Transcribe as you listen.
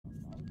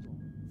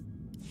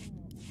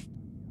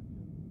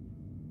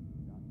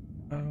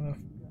Uh,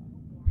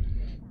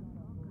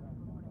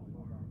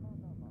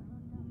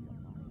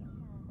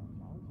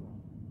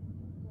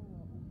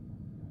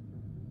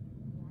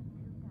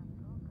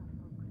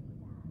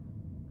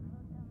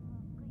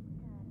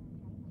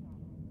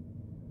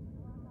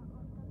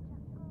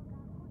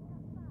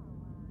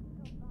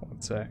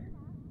 one sec.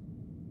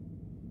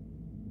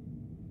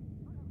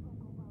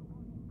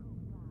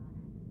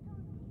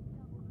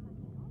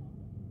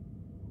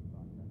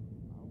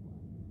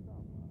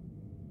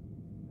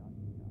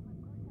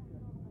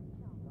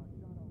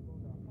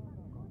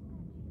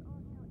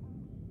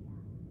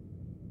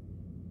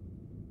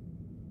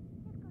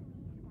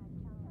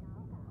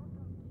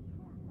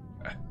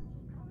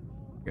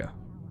 Yeah.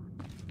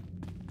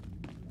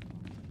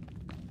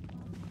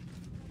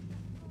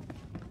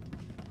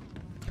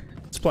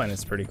 This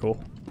planet's pretty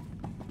cool.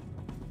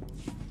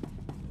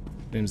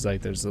 Seems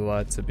like there's a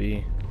lot to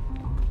be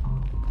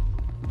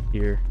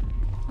here.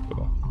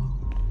 Cool.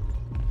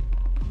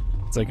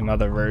 It's like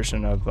another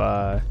version of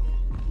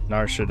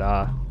Nar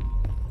Shaddaa.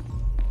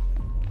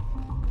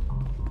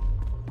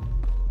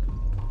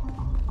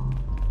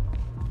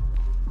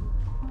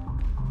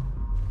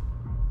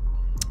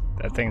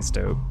 That thing's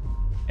dope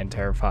and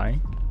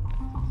terrifying.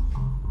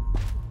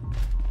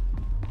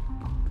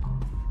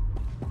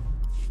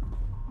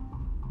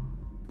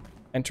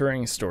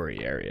 Entering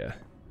story area.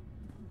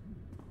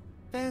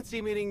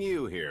 Fancy meeting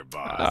you here,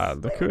 boss.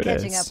 Look who it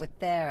Catching is. up with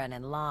Theron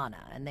and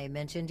Lana, and they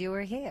mentioned you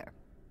were here.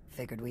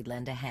 Figured we'd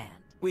lend a hand.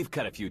 We've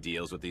cut a few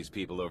deals with these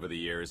people over the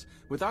years.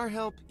 With our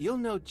help, you'll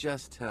know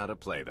just how to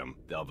play them.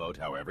 They'll vote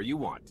however you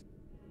want.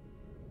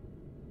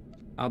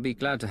 I'll be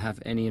glad to have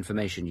any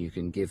information you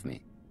can give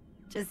me.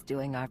 Just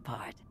doing our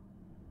part.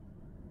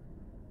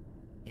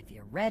 If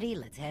you're ready,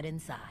 let's head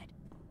inside.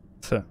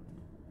 Cool.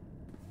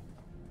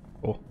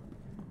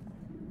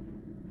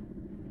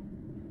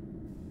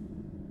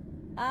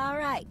 All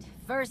right,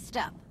 first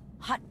up,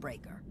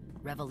 Huttbreaker,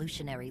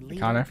 revolutionary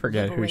leader, Kinda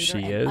forget who liberator, she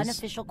and is,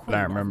 unofficial but queen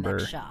I of remember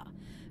Mek-Sha.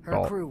 Her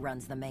Gault. crew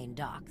runs the main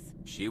docks.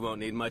 She won't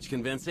need much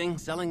convincing.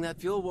 Selling that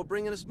fuel will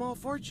bring in a small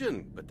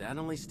fortune, but that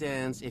only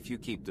stands if you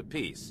keep the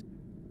peace.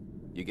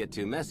 You get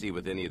too messy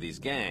with any of these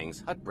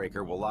gangs,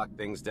 Huttbreaker will lock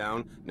things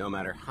down no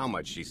matter how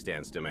much she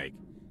stands to make.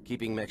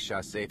 Keeping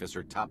Mek-Sha safe is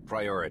her top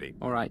priority.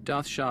 All right,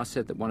 Darth Shah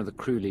said that one of the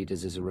crew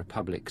leaders is a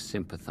Republic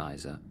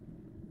sympathizer.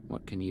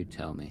 What can you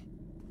tell me?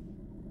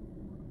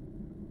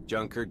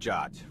 Junker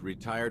Jot,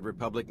 retired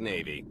Republic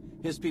Navy.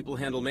 His people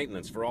handle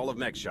maintenance for all of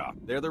Mek-Sha.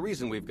 They're the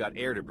reason we've got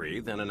air to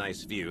breathe and a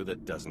nice view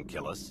that doesn't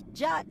kill us.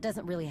 Jot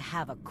doesn't really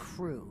have a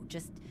crew,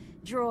 just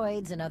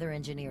droids and other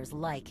engineers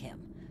like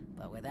him.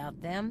 But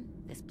without them,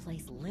 this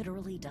place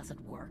literally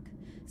doesn't work.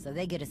 So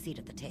they get a seat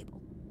at the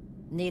table.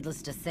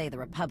 Needless to say, the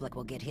Republic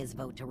will get his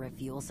vote to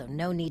refuel, so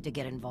no need to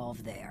get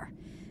involved there.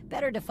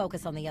 Better to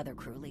focus on the other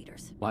crew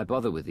leaders. Why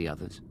bother with the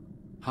others?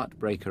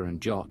 Huttbreaker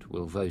and Jot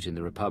will vote in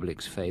the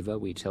Republic's favor,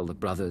 we tell the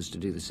brothers to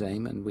do the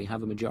same, and we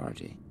have a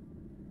majority.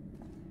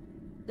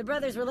 The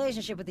brothers'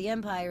 relationship with the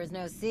Empire is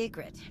no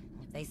secret.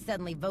 If they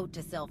suddenly vote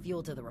to sell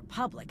fuel to the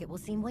Republic, it will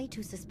seem way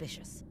too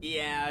suspicious.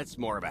 Yeah, it's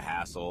more of a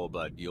hassle,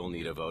 but you'll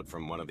need a vote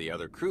from one of the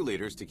other crew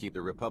leaders to keep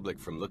the Republic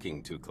from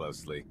looking too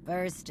closely.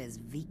 First is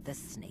Veek the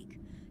Snake.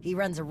 He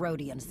runs a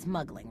Rhodian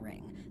smuggling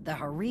ring, the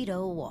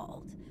Harrido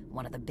Wald,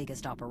 one of the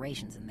biggest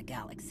operations in the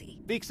galaxy.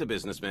 Beek's a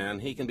businessman.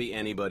 He can be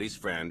anybody's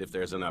friend if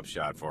there's an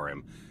upshot for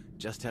him.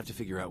 Just have to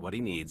figure out what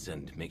he needs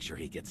and make sure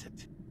he gets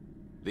it.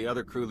 The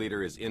other crew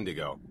leader is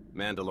Indigo,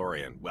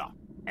 Mandalorian. Well,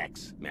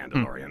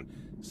 ex-Mandalorian.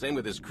 Same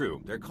with his crew.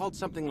 They're called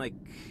something like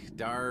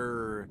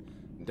Darmanda.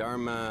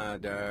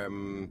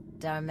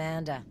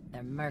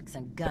 They're mercs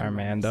and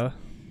gunmen. Darmanda.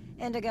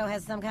 Indigo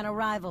has some kind of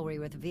rivalry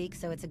with Veek,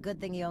 so it's a good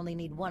thing you only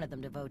need one of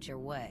them to vote your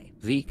way.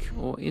 Veek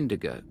or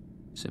Indigo?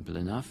 Simple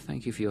enough.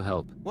 Thank you for your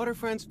help. What are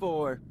friends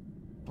for?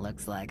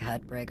 Looks like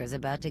Huttbreaker's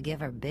about to give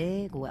her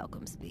big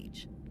welcome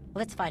speech.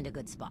 Let's find a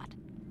good spot.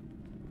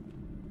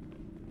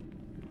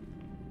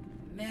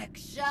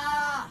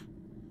 Mek-Sha!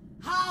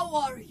 How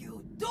are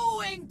you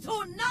doing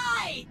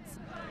tonight?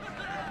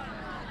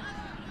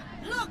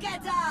 Look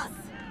at us!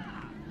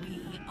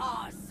 We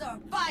are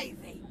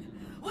surviving!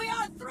 We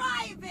are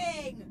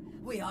thriving!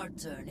 We are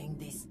turning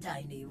this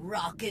tiny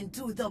rock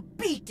into the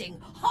beating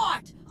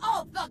heart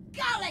of the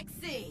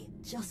galaxy!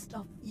 Just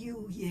a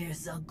few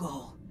years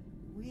ago,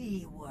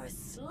 we were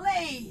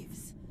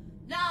slaves.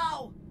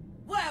 Now,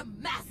 we're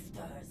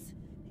masters.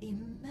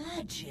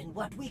 Imagine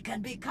what we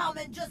can become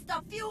in just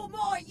a few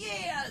more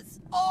years.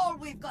 All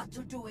we've got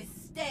to do is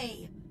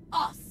stay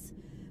us.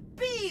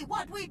 Be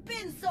what we've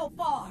been so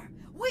far.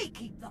 We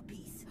keep the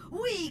peace.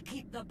 We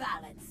keep the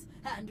balance.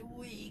 And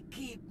we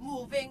keep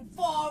moving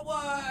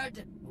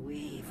forward.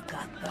 We've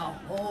got the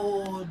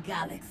whole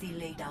galaxy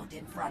laid out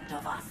in front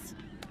of us.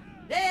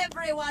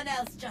 Everyone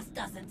else just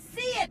doesn't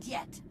see it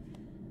yet.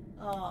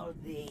 All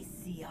they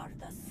see are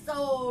the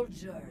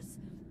soldiers,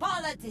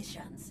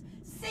 politicians,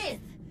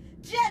 Sith,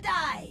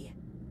 Jedi.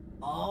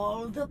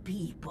 All the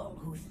people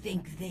who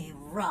think they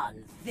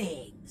run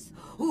things,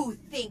 who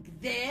think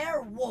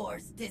their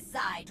wars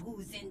decide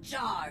who's in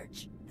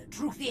charge. The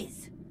truth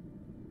is,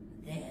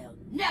 they'll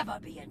never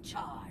be in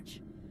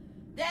charge.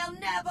 They'll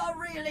never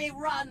really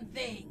run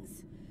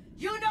things.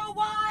 You know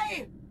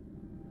why?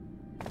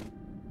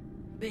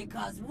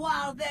 Because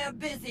while they're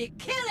busy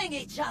killing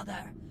each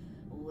other,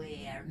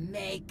 we're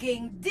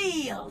making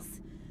deals,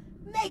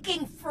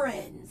 making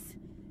friends,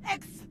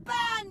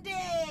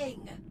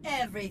 expanding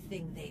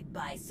everything they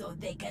buy so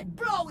they can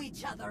blow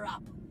each other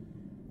up.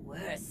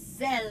 We're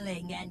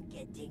selling and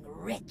getting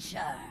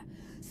richer,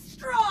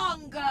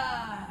 stronger.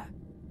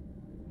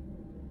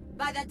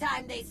 By the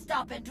time they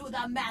stop and do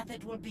the math,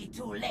 it will be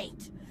too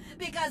late.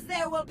 Because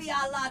there will be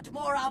a lot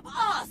more of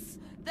us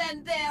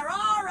than there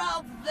are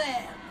of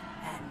them.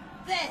 And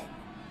then,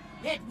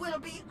 it will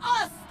be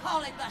us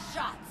calling the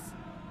shots.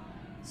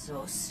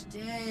 So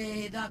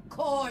stay the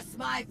course,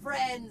 my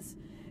friends.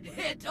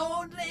 It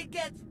only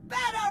gets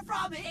better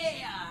from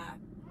here.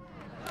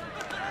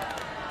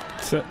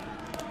 So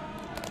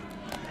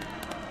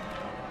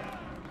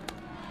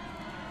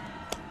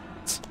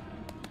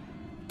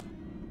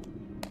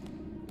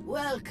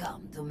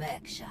Welcome to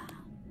Meksha.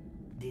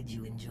 Did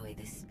you enjoy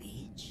the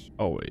speech?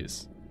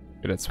 always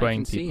good at I swaying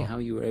can see people. how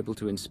you were able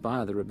to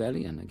inspire the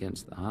rebellion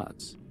against the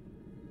Hutts.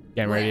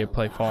 Getting ready to Well,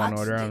 play Fallen Hutts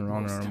Order did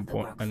on most an of the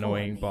work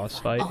annoying for me, boss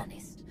if I'm fight.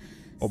 honest.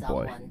 Oh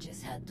boy. Someone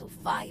just had to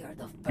fire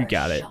the first You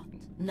got it. shot.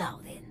 Now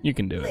then, You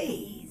can do it.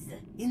 please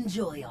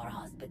enjoy our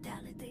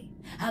hospitality.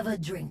 Have a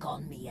drink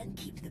on me and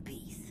keep the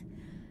peace.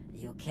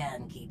 You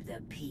can keep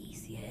the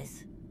peace,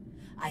 yes?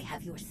 I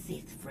have your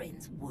Sith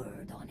friend's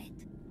word on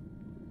it.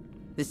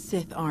 The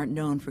Sith aren't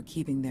known for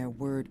keeping their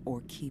word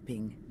or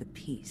keeping the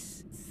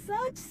peace.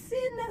 Such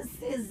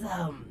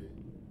cynicism.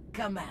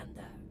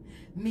 Commander,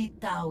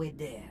 Mitawi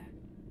there,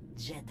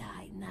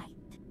 Jedi Knight.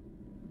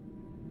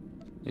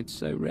 It's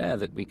so rare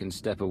that we can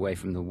step away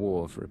from the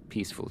war for a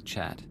peaceful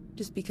chat.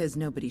 Just because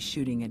nobody's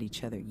shooting at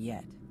each other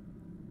yet,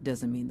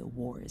 doesn't mean the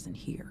war isn't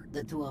here.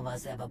 The two of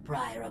us have a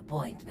prior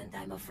appointment,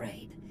 I'm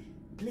afraid.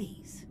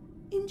 Please,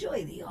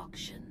 enjoy the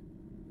auction.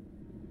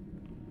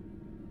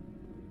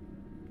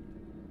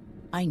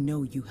 I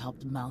know you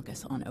helped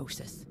Malgus on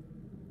Ossus.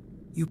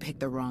 You picked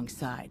the wrong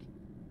side.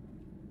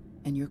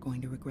 And you're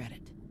going to regret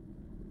it.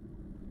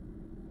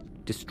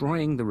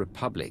 Destroying the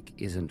Republic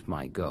isn't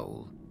my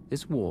goal.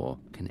 This war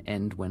can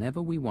end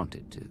whenever we want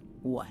it to.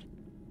 What?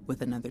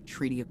 With another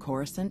Treaty of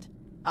Coruscant?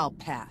 I'll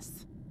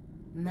pass.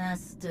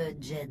 Master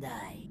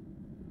Jedi.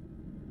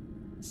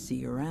 See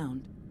you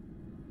around.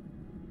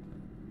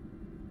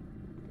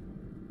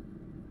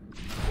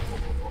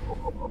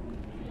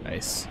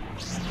 Nice.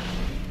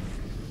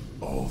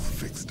 All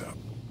fixed up.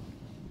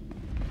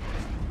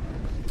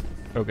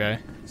 Okay,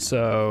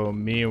 so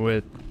meet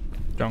with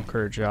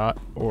Junker Jot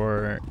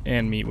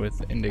and meet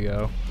with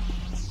Indigo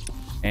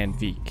and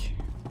Veek.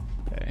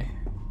 Okay.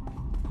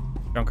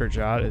 Junker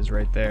Jot is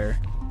right there.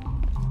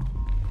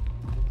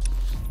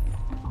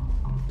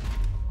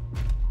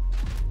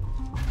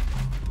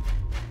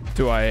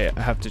 Do I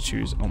have to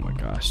choose? Oh my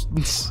gosh.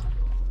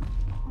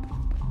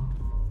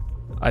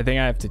 I think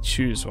I have to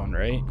choose one,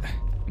 right?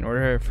 In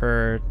order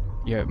for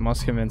you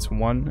must convince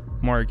one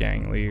more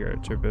gang leader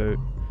to vote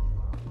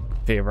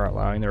favor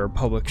allowing the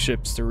Republic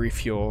ships to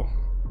refuel.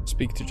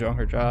 Speak to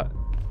Junker Jot,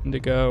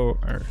 Indigo,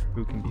 or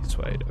who can be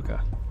swayed. Okay.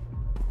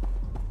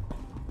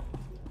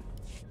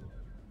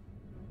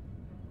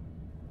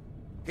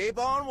 Keep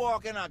on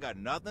walking. I got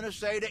nothing to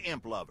say to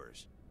imp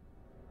lovers.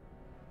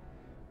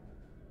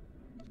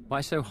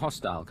 Why so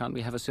hostile? Can't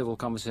we have a civil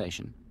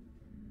conversation?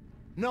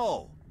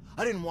 No,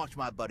 I didn't watch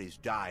my buddies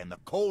die in the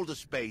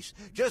coldest space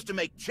just to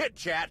make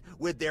chit-chat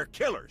with their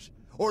killers.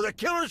 Or their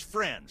killers'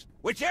 friends,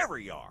 whichever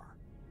you are.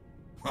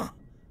 Huh.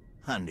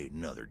 I need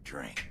another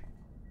drink.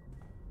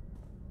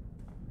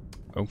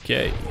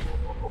 Okay.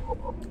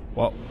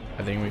 Well,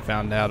 I think we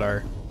found out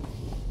our...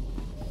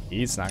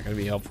 He's not going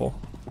to be helpful.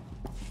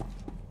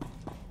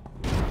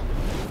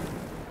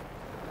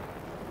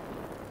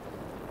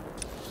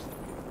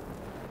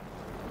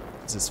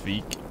 Is this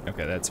Veek?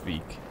 Okay, that's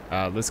Veek.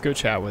 Let's go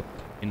chat with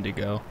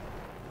Indigo,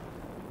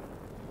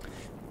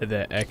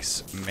 the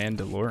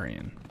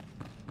ex-Mandalorian.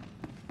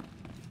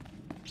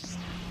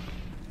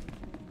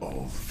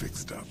 All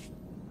fixed up.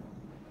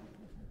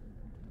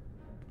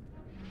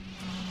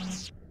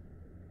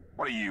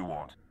 What do you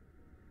want?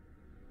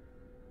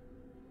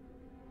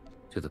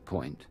 To the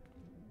point.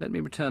 Let me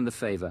return the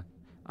favor.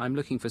 I'm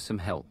looking for some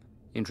help.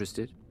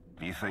 Interested?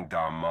 Do you think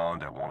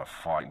Darmanda want to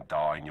fight and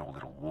die in your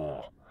little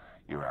war?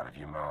 You're out of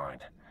your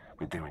mind.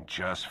 We're doing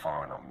just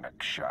fine on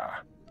Meksha.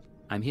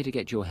 I'm here to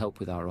get your help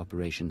with our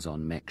operations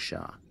on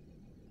Meksha.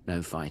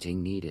 No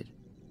fighting needed.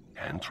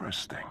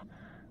 Interesting.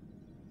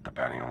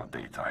 Depending on the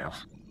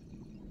details.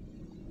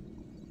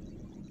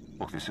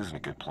 Look, this isn't a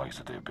good place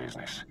to do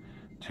business.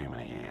 Too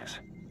many years.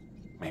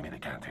 Meet me at the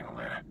cantina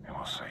later, and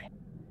we'll see.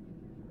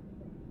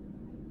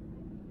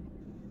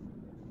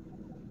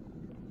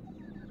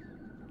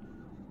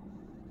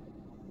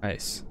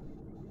 Nice.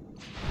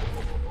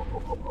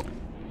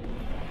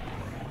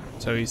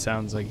 So he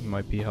sounds like he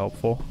might be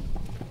helpful.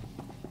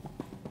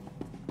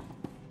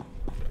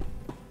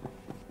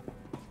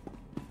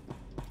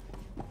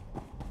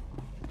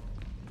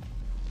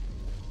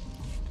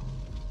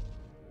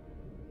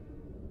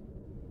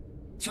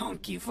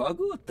 Chonky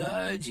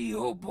faguta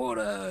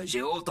geopora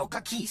geoto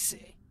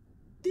kakise.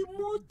 De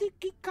mote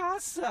que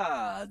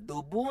casa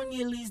do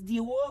bonyelis di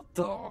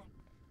woto.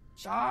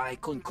 Chai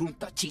con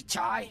kunta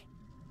chichai.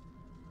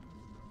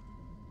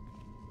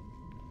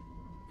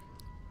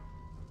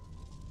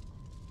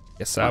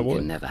 Yes, I One would.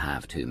 can never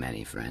have too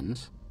many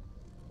friends.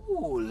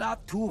 La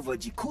tuva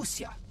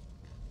jikusia.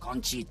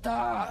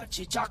 Conchita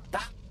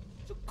chichakta.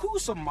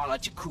 Kusa mala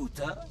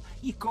chikuta.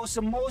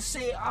 Ikosa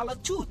mose ala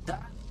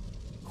chuta.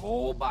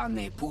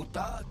 Kobane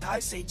puta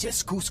taise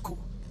jeskusku.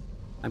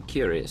 I'm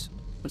curious,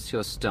 what's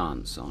your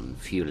stance on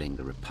fueling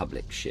the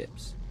Republic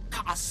ships?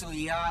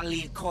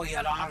 Kasuyali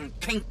koyaran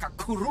kenka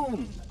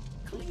kurun.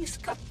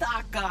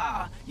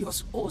 Kliskataka.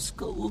 Yos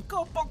oska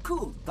ulka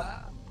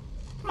pakuta.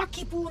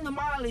 Makipuna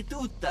mali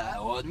tuta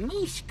o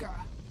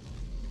mishka.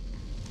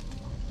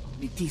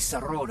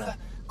 Litisa roda.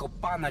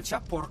 Kopana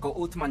chaporko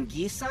utman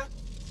gisa.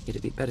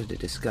 It'd be better to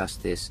discuss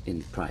this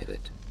in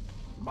private.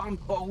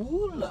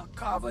 Bampaula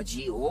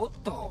kavaji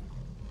otto.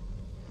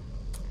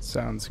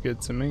 Sounds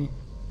good to me.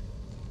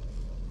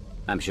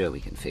 I'm sure we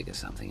can figure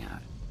something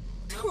out.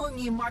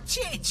 Tungi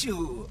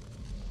machechu.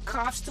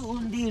 Kafstu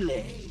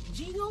undile.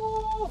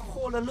 Gio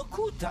hola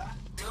lukuta.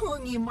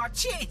 Tungi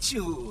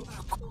machechu.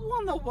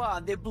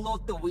 Kuanawa de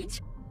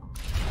blotowich.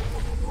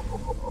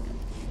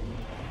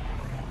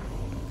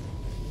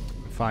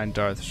 Find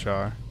Darth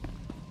Shar.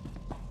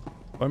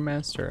 Or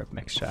Master of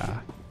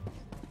Mekshah.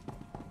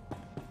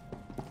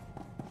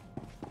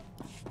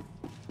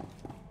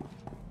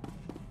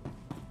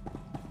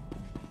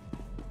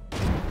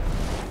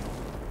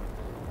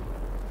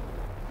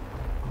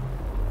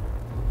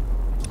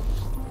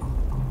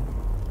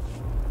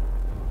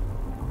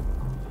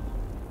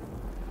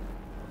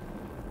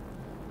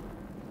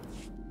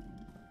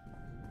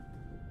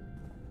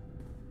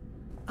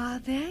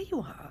 There you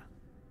are.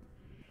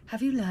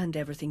 Have you learned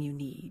everything you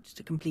need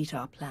to complete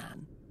our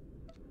plan?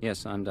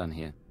 Yes, I'm done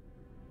here.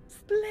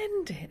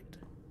 Splendid.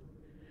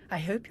 I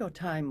hope your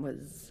time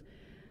was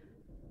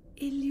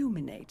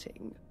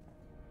illuminating.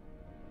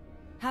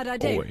 How'd I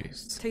do?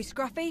 Always. Too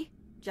scruffy?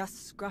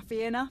 Just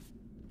scruffy enough?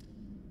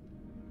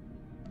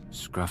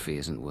 Scruffy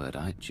isn't the word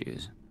I'd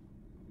choose.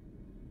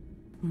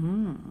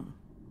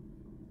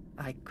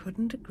 I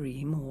couldn't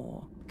agree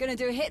more. Gonna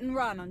do a hit and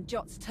run on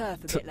Jot's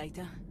turf a bit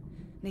later.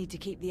 Need to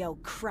keep the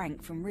old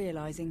crank from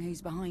realizing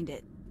who's behind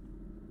it.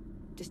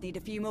 Just need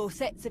a few more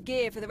sets of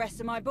gear for the rest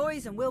of my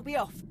boys and we'll be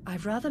off.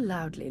 I've rather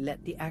loudly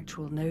let the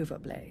actual Nova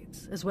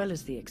Blades, as well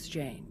as the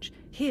exchange,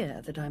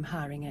 hear that I'm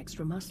hiring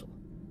extra muscle.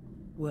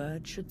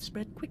 Word should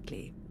spread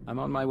quickly. I'm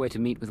on my way to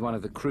meet with one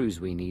of the crews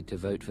we need to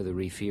vote for the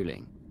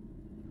refueling.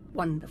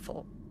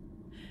 Wonderful.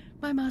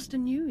 My master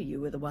knew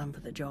you were the one for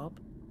the job.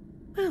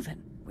 Well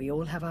then, we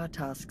all have our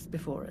tasks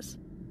before us.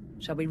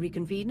 Shall we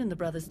reconvene in the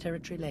Brothers'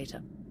 territory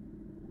later?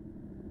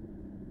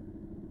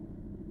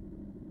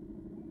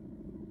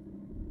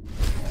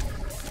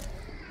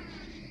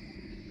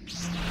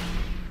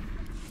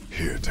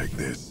 Here, take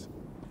this.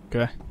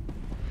 Okay.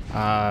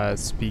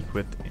 Speak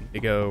with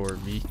Indigo or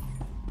me.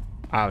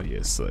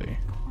 Obviously,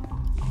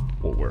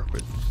 we'll work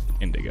with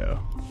Indigo.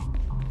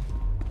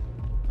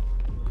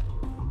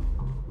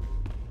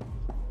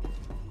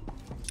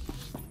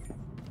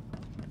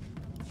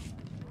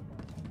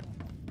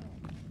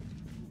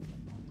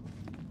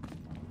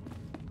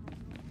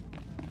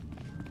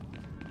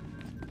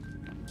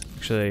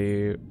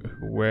 Actually,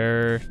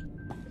 where?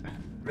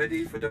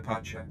 Ready for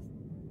departure.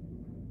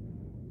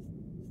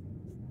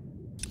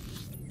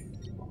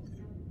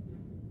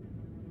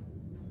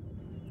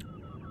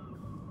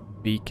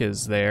 Beak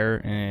is there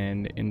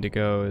and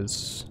Indigo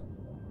is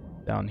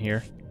down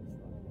here.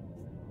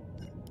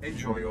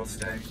 Enjoy your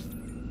stay.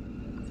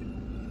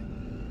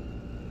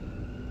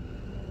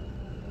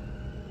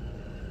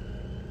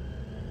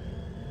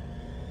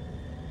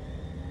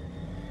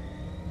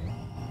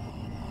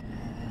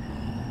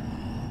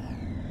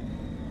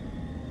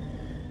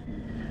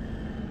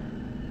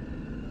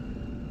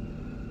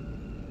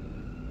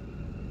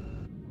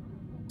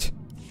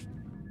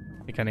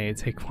 I think I need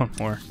to take one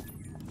more.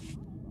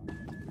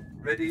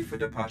 Ready for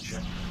departure.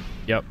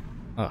 Yep.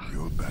 Ugh.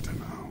 You're better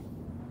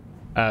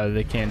now.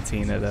 The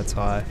cantina, that's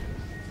why.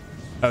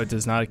 Oh, it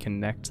does not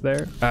connect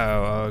there?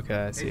 Oh, okay,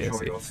 I see, Enjoy I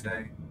see. your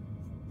stay.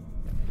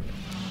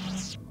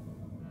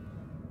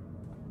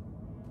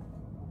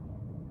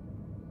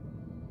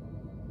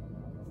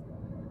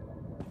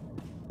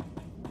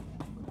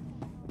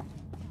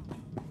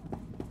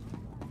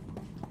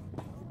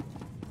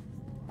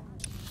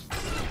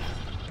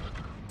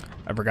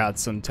 I forgot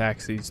some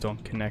taxis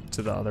don't connect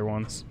to the other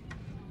ones.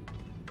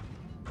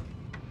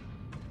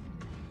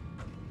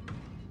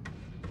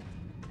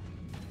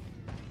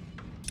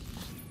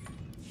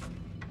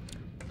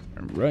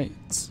 Right.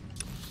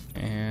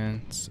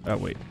 And oh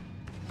wait.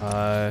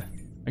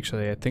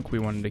 Actually I think we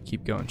wanted to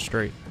keep going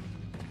straight.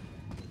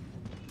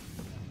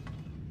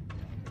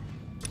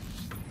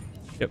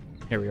 Yep,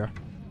 here we are.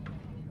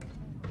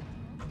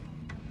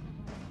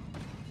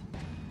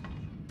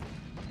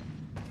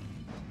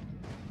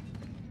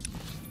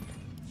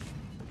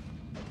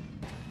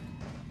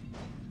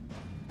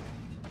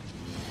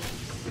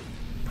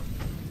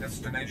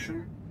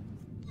 Destination?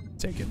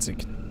 Take it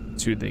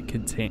to the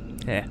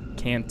cantina.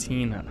 Can't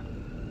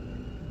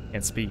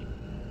speak.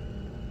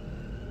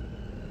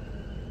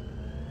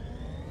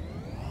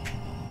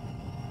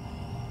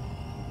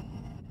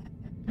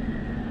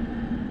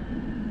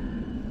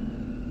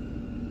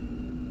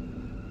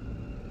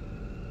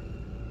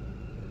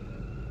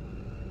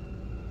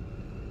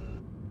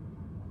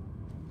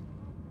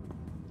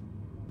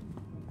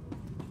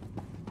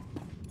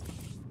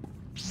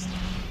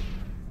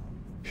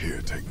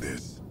 Here, take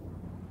this.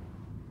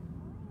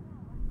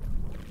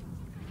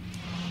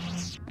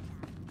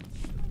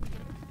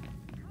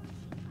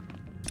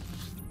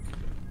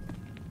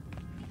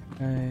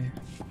 Okay.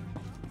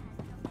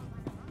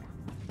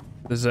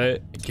 Does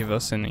that give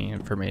us any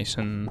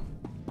information?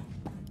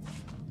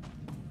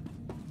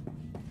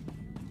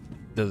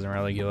 Doesn't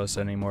really give us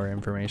any more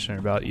information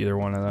about either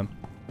one of them.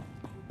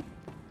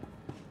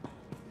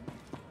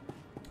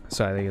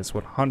 So I think it's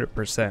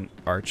 100%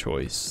 our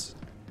choice.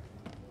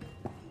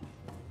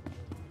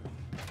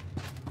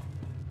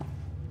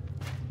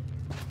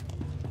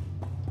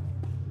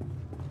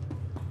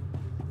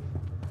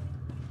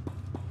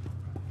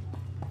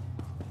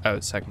 Oh,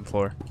 second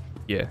floor.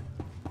 Yeah.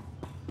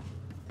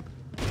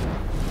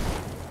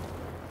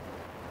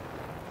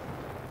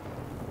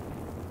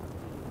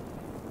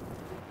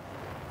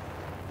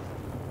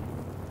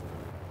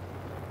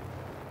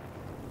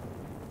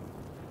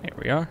 Here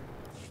we are.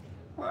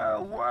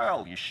 Well,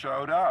 well, you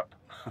showed up.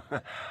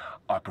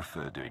 I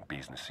prefer doing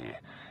business here.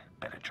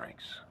 Better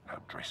drinks, no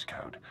dress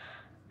code,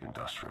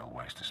 industrial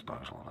waste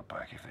disposal on the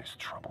back if there's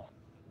trouble.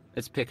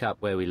 Let's pick up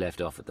where we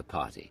left off at the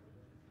party.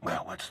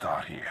 Well, let's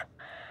start here.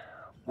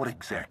 What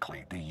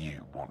exactly do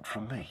you want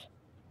from me?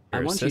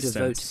 I want you to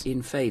assistance. vote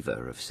in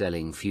favor of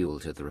selling fuel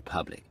to the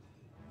Republic.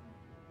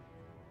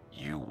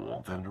 You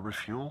want them to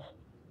refuel?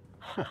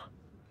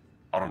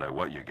 I don't know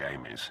what your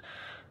game is,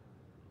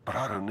 but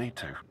I don't need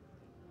to.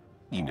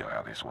 You know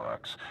how this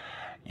works.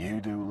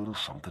 You do a little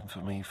something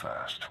for me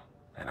first,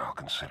 and I'll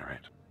consider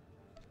it.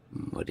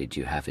 What did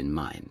you have in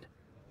mind?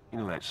 You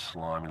know that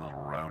slimy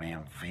little roadie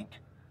in Vic?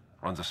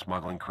 Runs a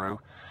smuggling crew?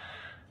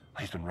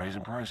 He's been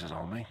raising prices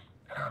on me,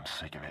 and I'm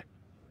sick of it.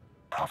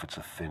 Profits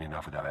are thin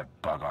enough without that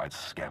bug-eyed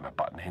scammer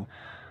butting in.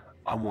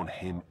 I want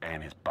him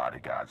and his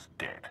bodyguards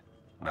dead.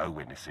 No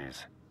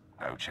witnesses,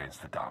 no chance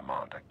the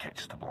Darmander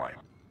catches the blame.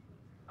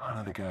 I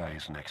know the guy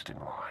is next in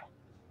line.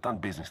 Done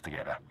business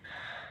together.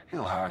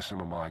 He'll hire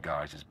some of my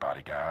guys as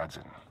bodyguards,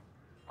 and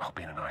I'll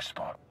be in a nice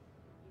spot.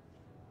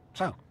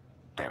 So,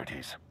 there it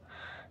is.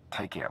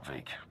 Take out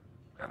Vic,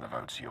 and the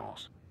vote's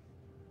yours.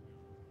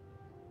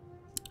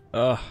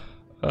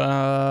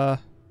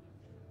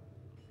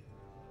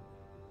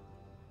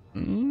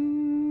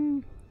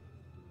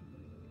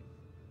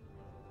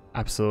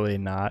 Absolutely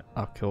not.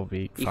 I'll kill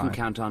Veek. You can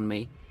count on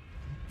me.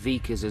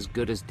 Veek is as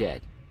good as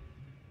dead.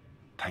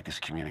 Take this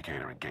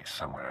communicator and get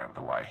somewhere out of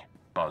the way.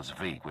 Buzz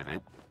Veek with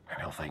it,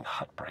 and he'll think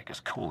Hutbreaker's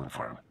calling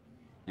for him.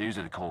 Use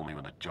it to call me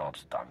when the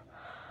job's done.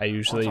 I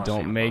usually Once I see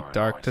don't the make blowing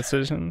dark noise,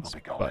 decisions,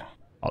 we'll be but going.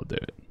 I'll do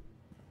it.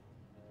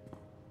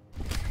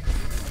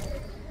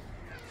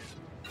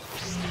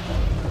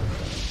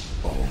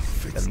 All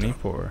fixed up.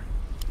 74.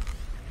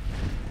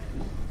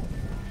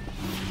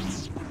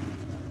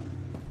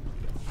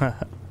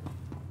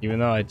 Even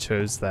though I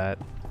chose that,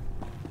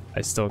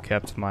 I still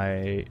kept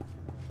my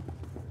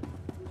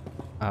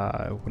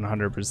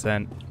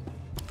 100%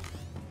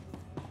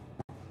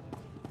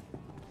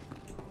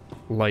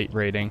 light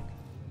rating.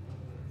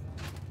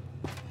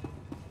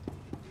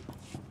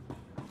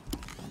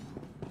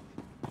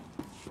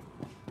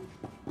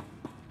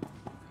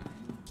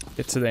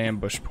 Get to the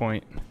ambush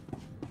point.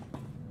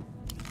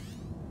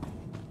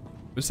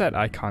 What's that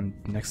icon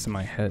next to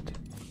my head?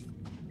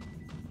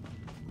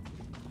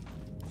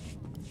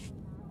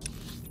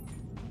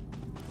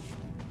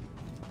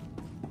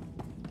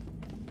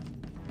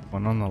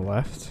 One on the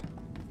left.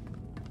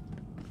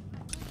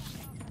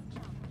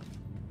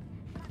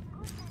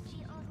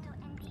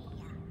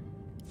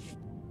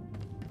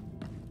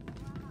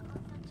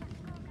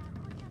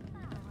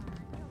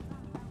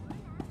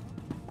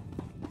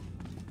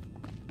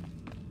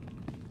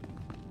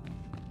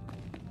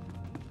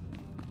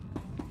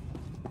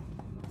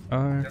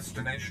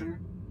 Destination?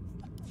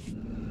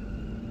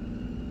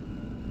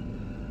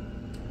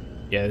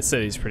 Yeah, this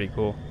city's pretty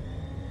cool.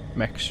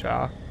 Mech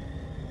Shah.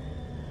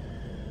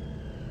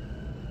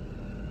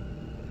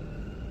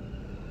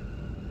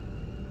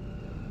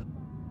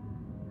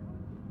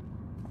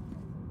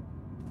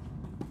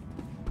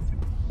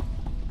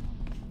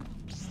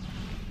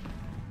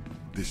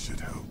 This should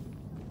help.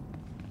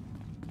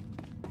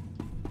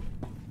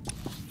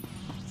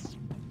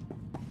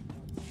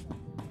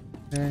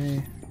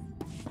 Okay.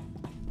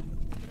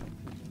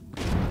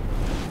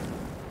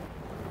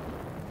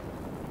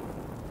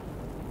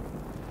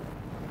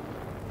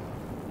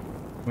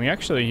 Can we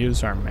actually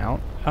use our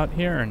mount out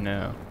here or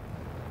no?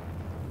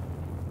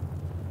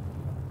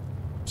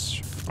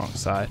 Wrong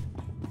side.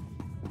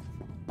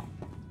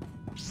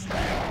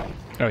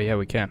 Oh yeah,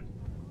 we can.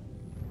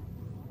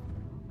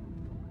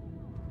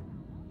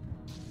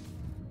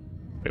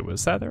 Wait,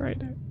 was that the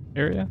right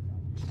area?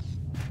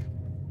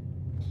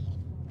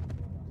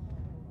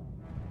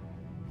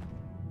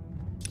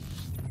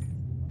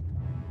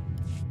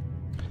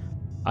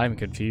 I'm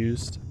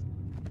confused.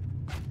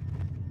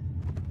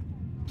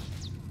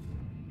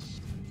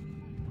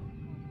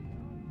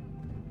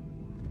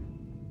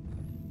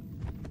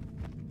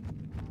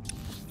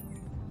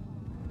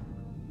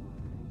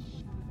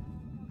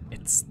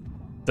 It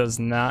does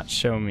not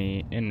show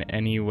me in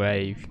any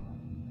way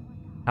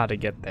how to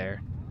get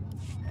there.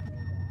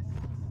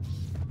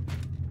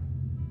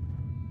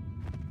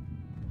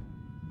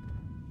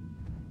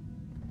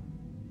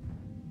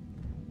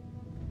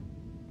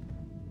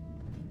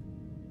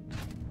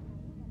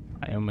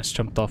 I almost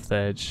jumped off the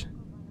edge.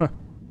 Huh.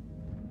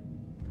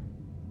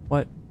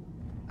 What?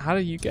 How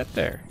do you get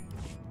there?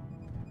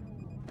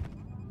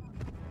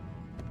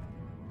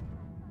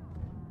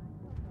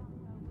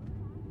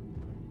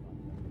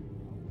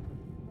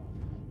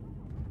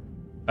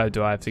 Oh,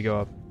 do I have to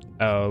go up?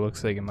 Oh, it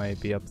looks like it might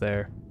be up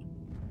there.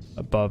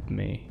 Above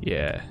me.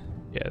 Yeah.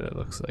 Yeah, that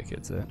looks like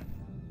it's it.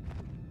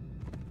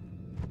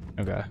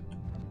 Okay.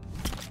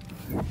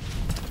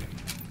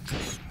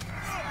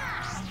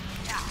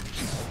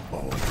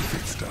 All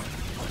fixed up.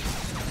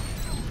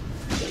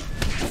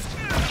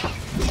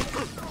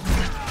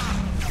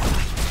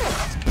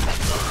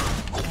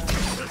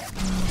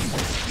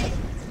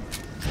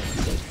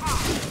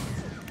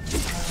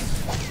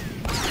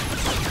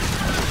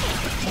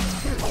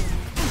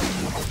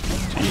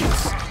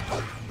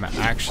 Jeez. I'm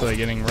actually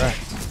getting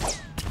wrecked.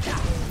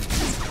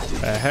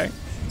 The heck?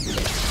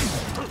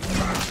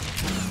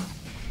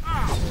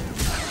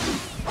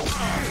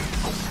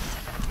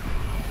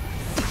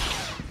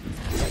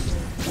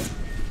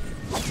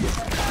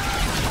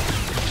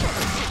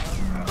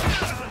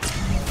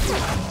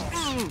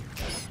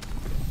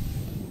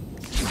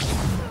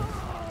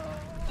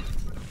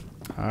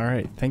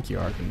 Alright, thank you,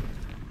 Arkin.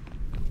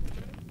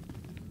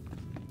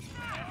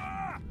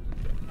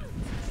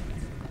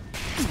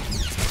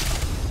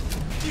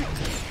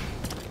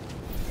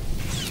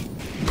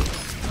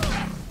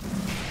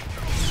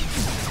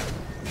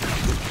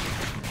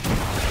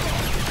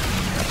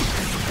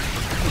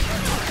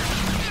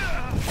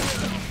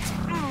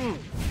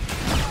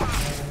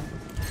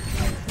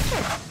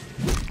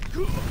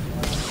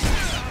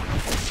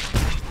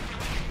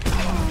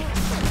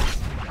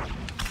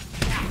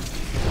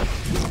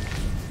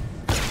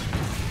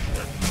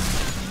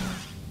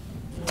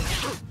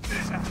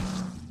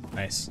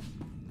 Nice.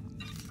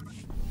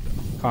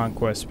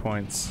 Conquest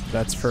points.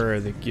 That's for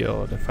the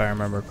guild, if I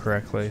remember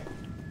correctly.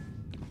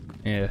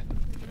 Yeah.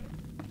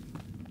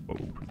 Whoa,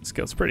 this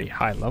guild's pretty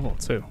high level,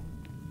 too.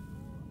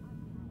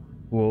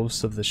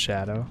 Wolves of the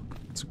Shadow.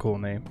 It's a cool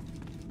name.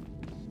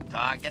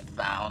 Target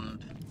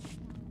found.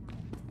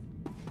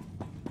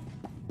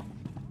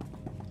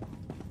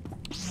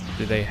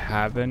 Do they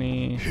have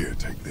any? Here,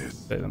 take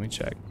this. Wait, let me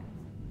check.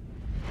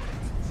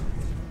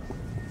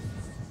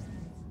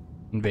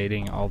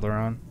 Invading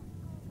Alderaan.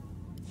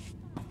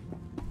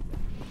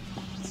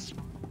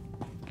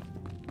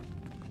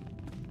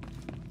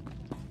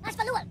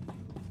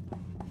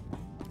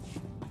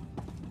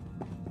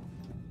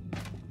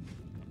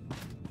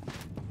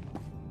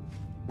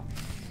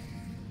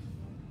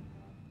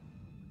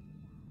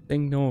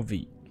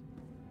 Novi.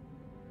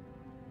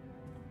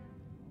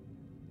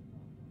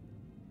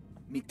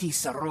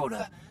 Mitisa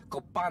roda,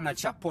 kopana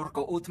cha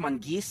porco utman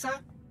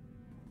gisa?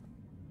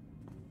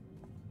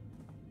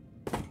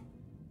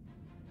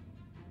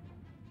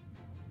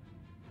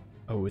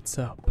 Oh, it's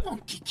up. How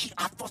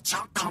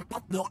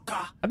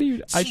do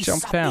you... I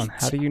jumped down.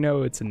 How do you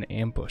know it's an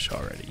ambush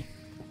already?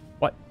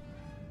 What?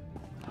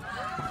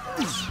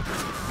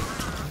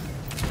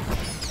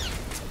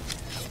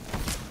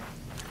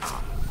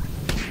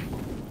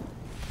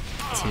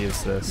 Let's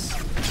use this.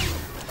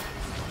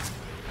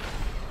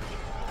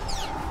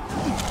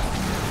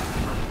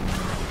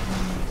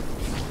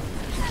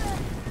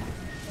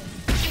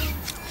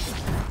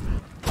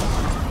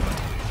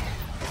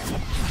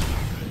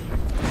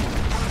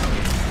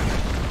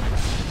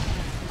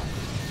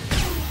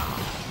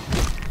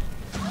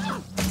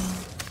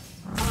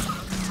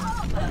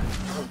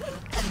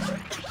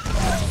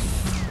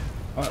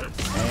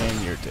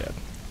 And you're dead.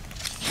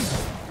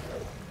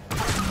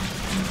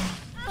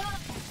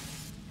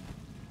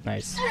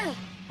 Nice.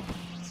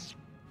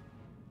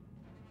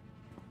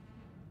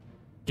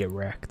 Get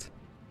wrecked.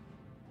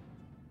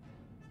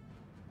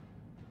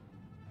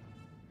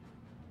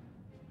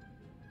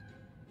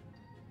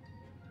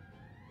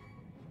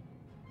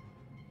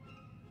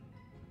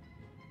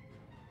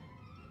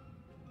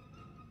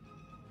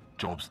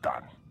 Job's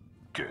done.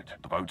 Good.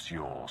 The boat's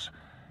yours.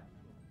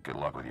 Good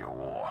luck with your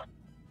war.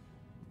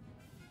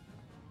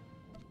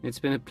 It's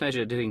been a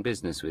pleasure doing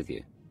business with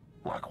you.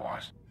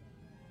 Likewise.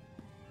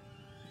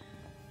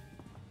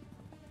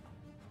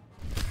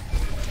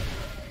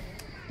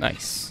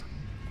 Nice.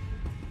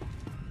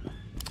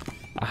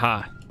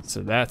 Aha.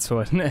 So that's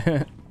what...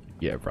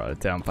 yeah, brought it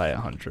down by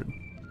 100.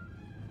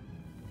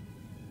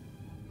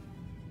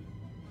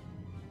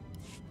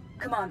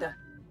 Commander,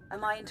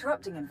 am I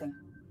interrupting anything?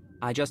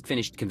 I just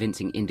finished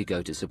convincing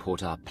Indigo to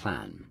support our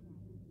plan.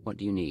 What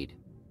do you need?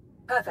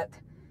 Perfect.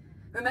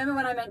 Remember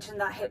when I mentioned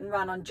that hit and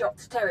run on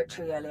Jot's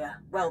territory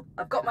earlier? Well,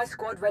 I've got my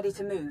squad ready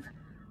to move.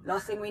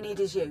 Last thing we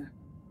need is you.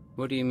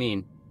 What do you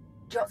mean?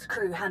 Jot's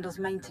crew handles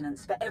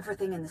maintenance for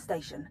everything in the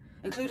station,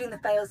 including the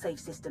failsafe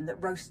system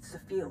that roasts the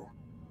fuel.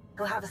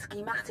 He'll have a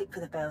schematic for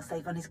the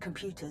failsafe on his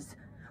computers.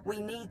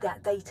 We need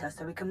that data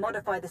so we can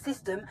modify the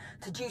system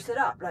to juice it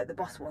up like the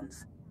boss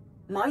wants.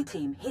 My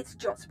team hits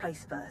Jot's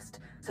place first,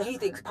 so he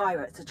thinks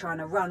pirates are trying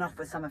to run off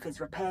with some of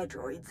his repair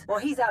droids. While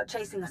he's out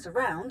chasing us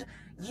around,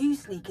 you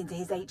sneak into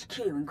his HQ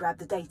and grab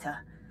the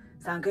data.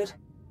 Sound good?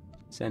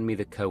 Send me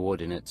the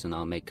coordinates and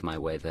I'll make my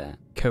way there.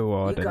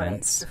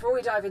 Coordinates. Before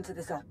we dive into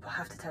this op, I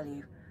have to tell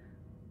you,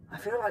 I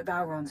feel like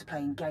Valron's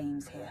playing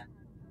games here.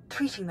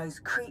 Treating those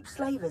creep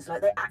slavers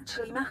like they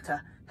actually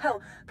matter.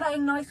 Hell,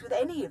 playing nice with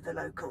any of the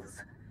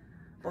locals.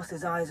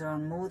 Boss's eyes are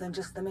on more than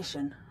just the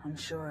mission, I'm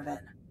sure of it.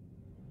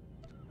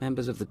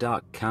 Members of the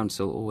Dark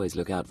Council always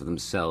look out for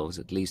themselves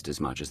at least as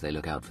much as they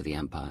look out for the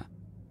Empire.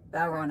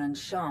 Valron and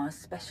Shah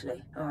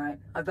especially. Alright,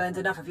 I've burned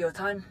enough of your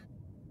time.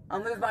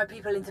 I'll move my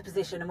people into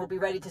position and we'll be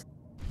ready to...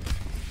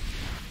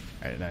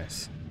 Alright,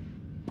 nice.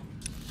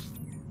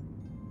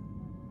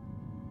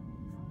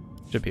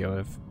 Should be able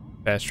to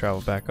fast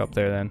travel back up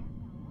there then.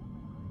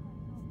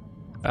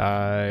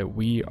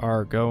 We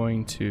are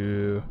going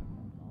to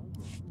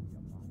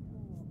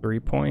 3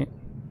 point.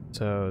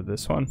 So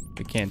this one,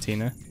 the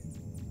cantina.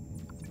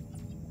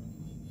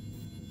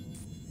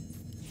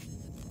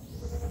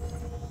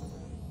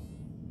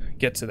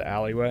 Get to the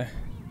alleyway.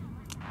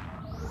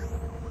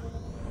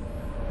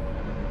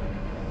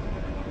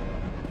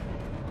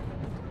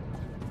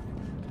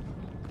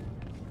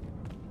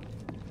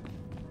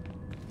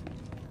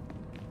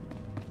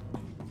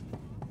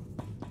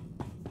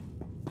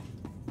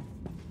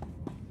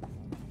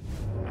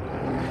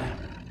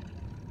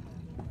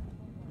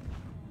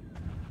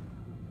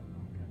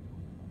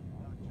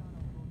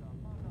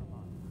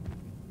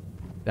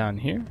 Down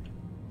here.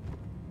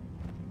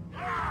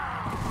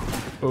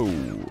 Oh,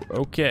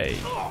 okay.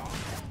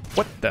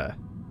 What the?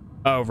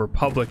 Oh,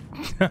 Republic.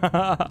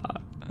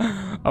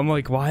 I'm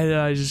like, why did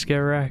I just get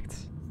wrecked?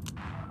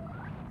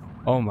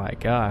 Oh my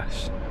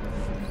gosh.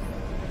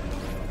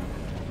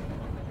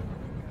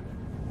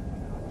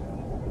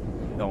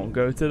 Don't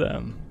go to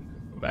them.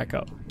 Back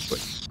up.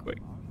 Quick, quick,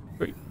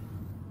 quick.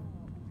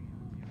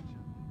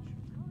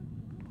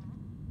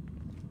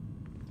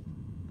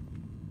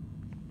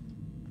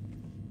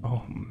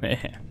 Oh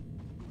man.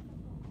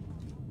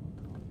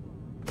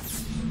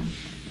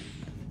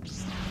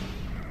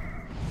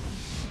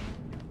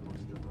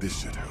 This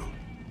should help.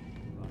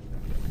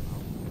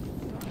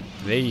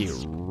 They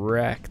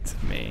wrecked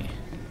me.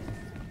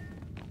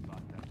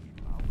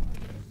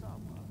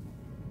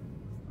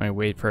 I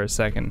wait for a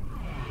second.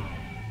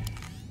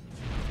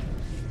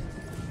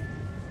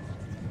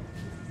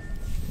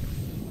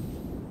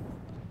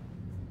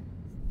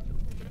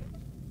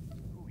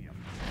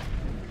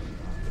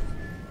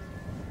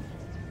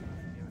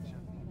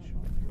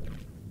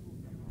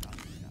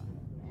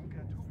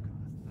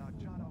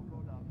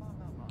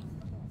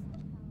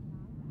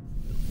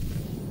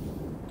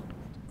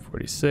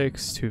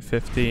 $46,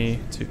 $250,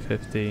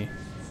 $250,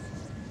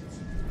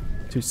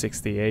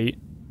 $268,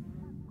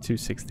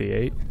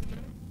 $268.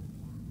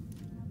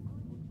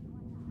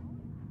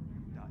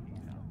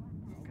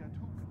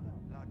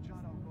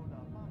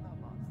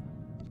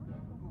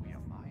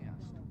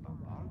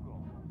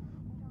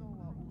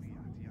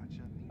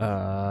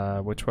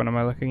 Which one am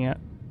I looking at?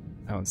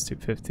 That one's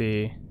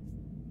 250.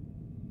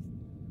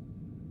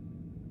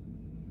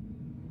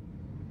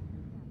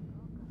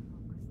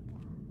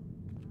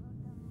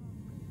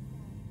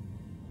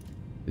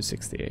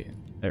 $268.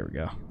 There we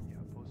go.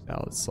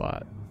 Ballot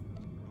slot.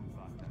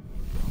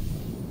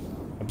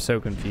 I'm so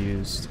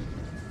confused.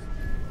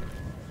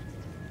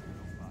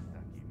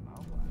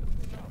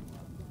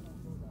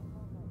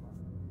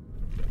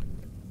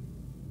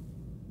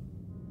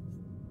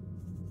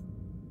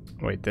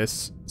 Wait,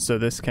 this, so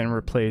this can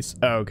replace,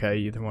 oh, okay,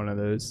 either one of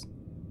those.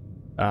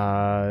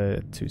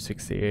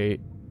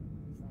 268.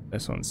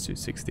 This one's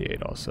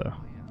 268 also.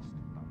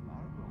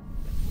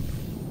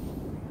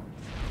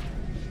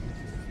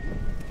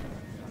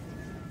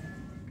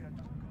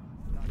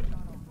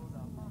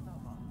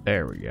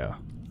 There we go.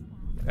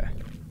 Okay.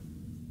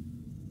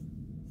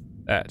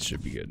 That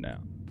should be good now.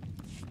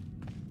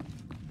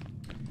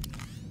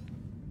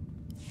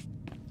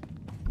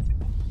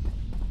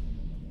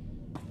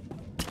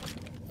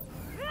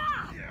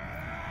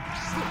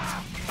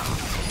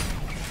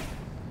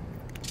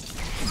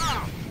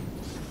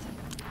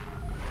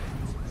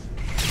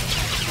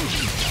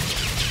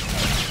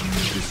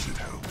 This should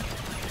help.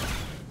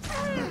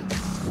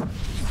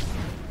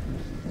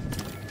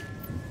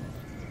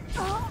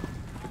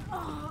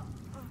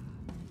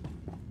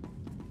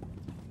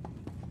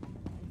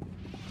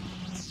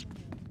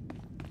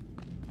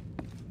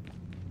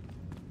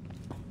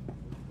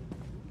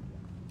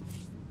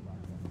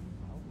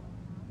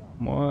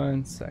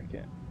 One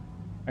second.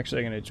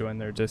 Actually, I'm gonna join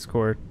their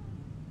Discord.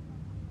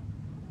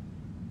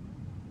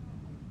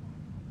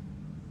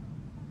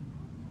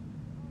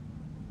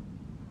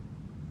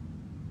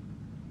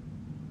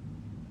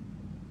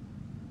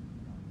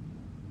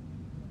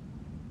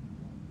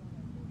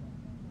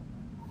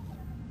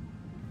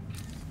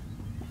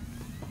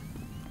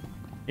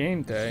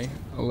 Game day,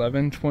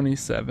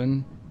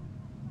 11:27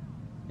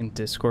 in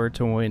Discord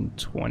to win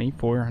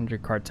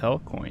 2,400 cartel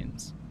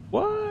coins.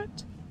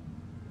 What?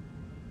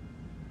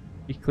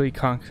 Weekly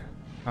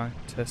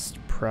contest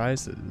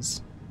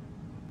prizes.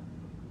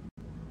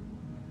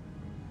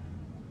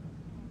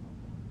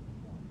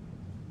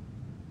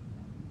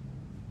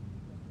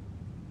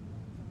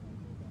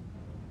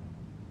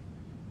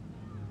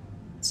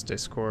 It's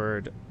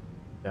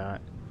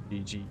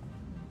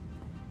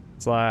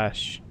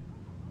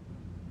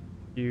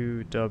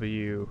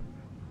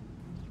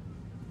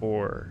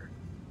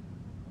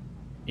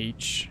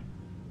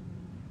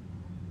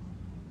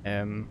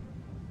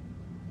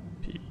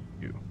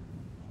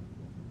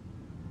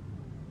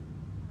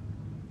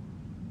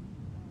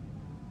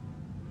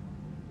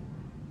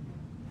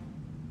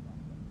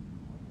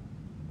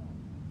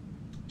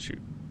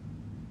Shoot.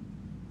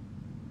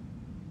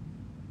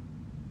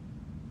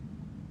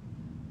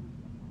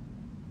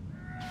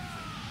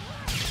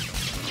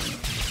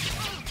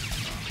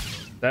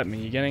 Is that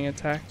me getting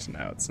attacked?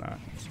 No, it's not.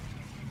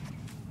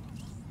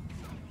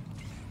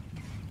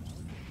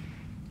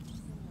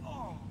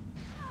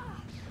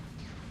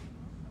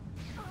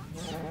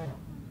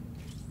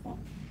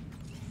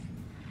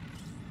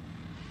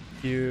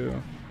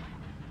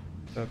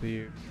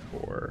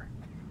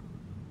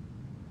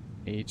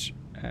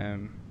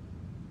 UW4HM.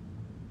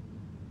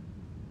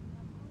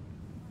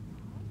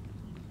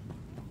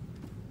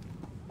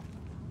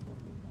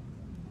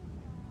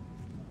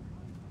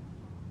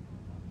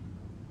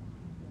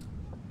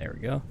 There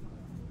we go.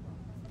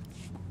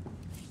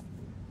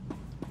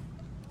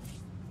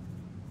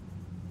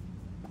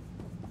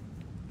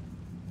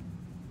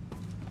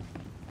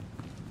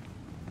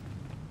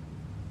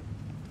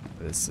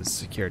 This is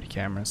security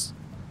cameras.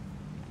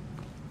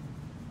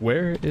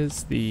 Where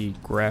is the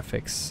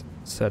graphics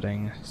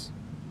settings?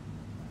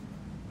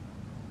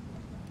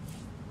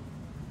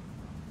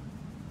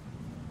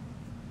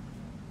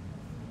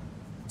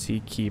 See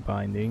key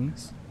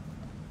bindings.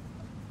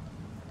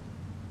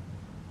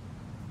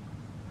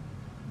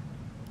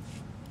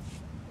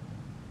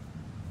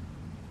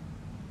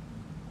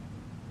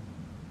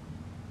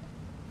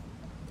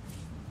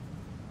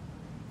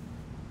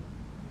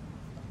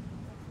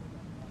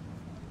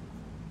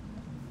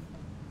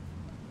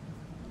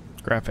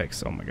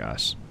 Graphics, oh my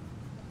gosh.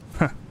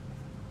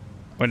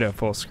 Window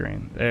full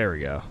screen. There we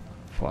go.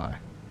 Apply.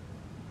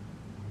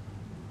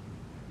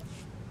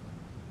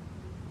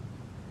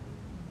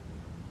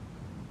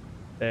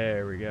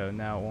 There we go.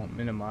 Now it won't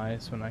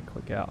minimize when I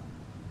click out.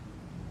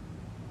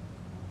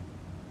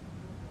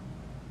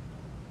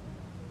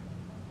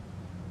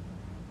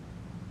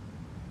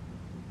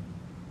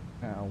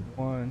 Now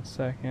 1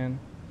 second.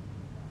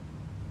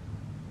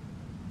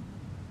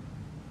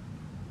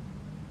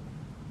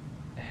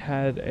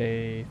 Had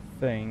a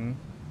thing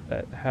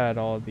that had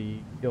all the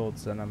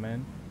guilds that I'm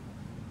in.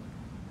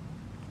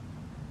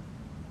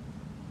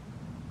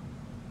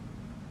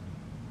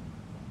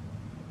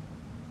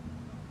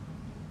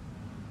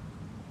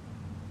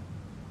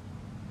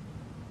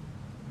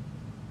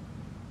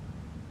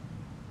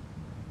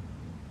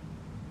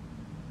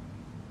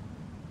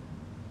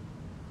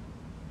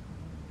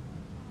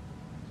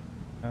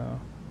 Oh.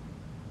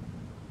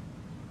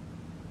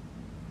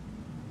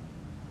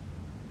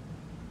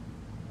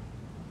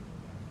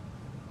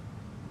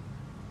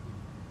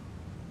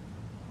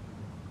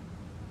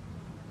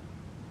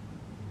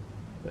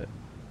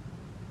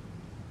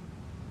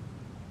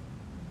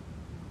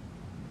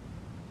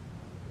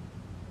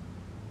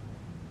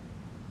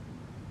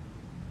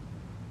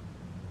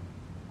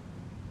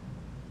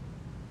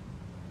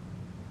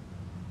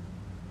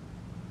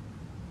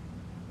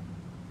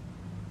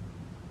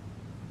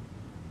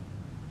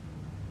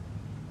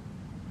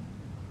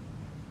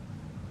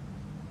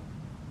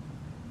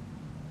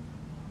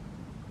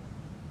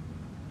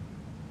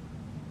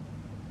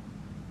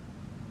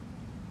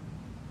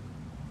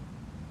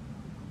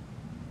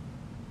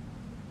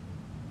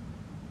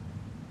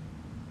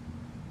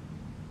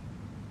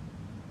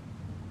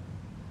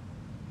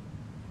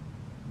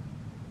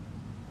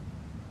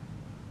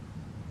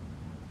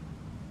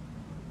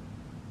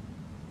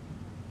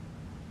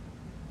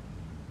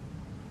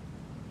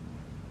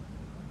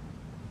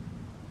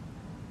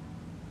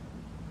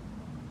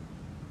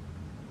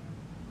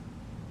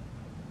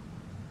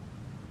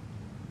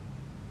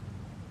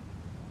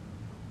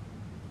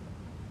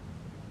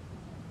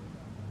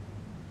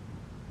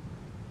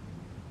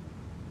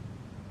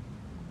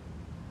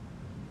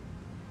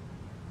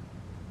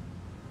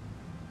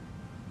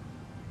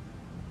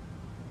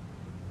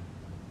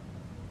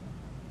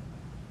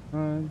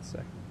 One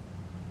second.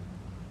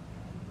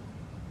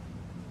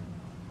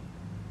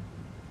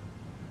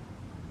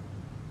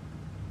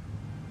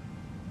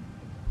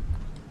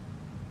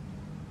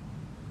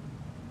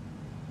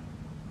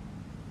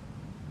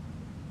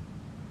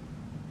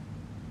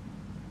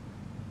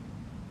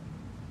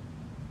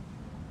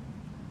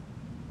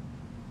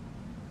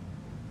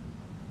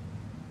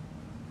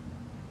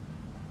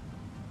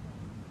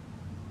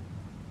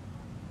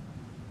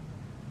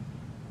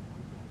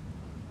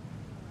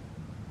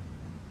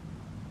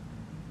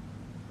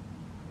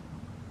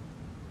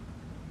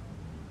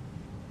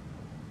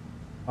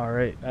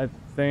 Alright, I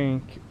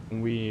think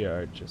we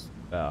are just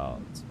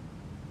about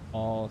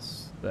all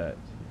set.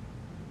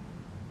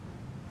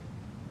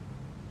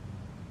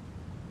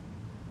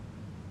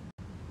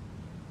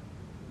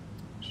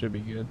 Should be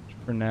good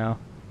for now.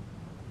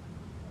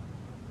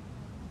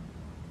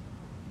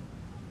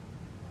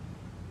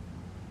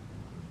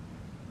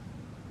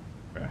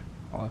 Okay,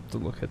 I'll have to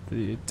look at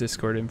the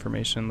Discord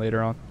information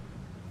later on.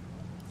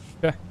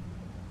 Okay.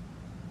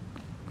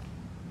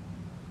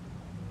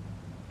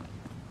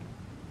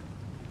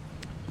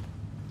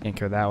 Can't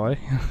go that way.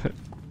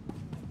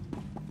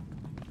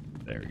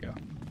 There we go.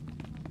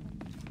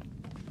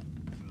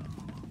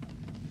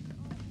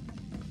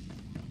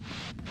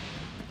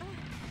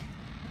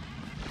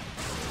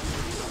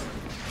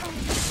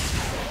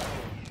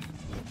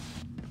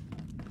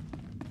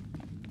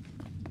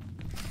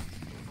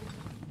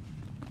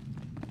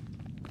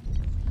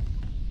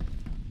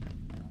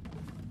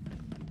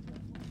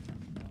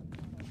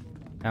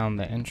 Found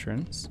the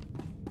entrance.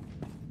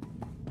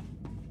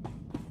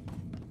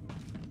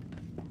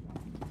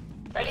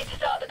 Ready to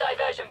start the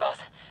diversion, boss.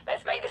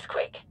 Let's make this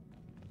quick.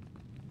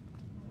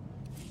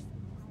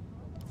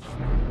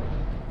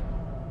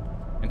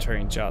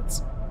 Entering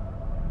Jot's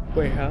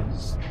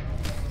warehouse.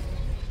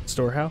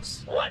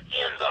 Storehouse. What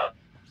in the...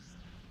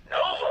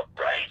 Nova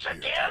braids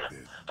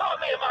again? Thought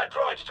me and my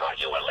droids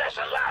taught you a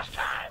lesson last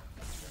time.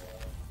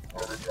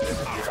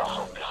 There's a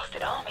whole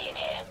blasted army in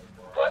here.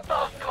 Work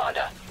fast,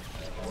 Commander.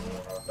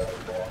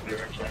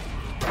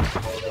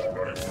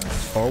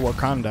 Or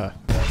Wakanda.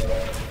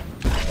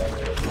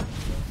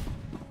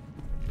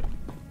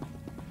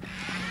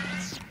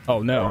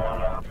 Oh no.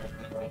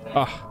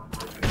 Oh.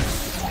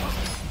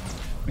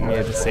 We need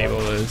to disable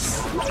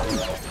this.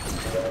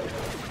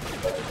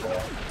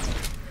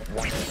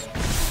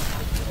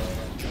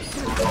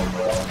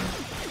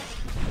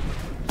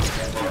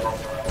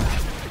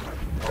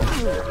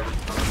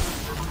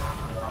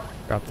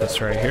 Got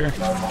this right here.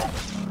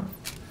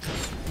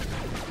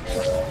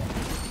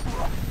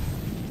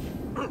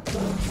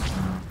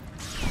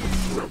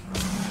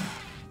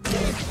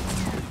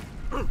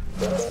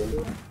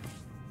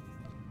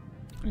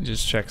 Let me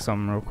just check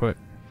something real quick.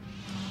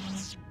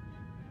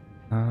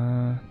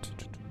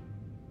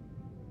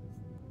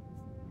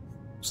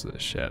 What's the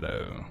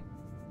shadow?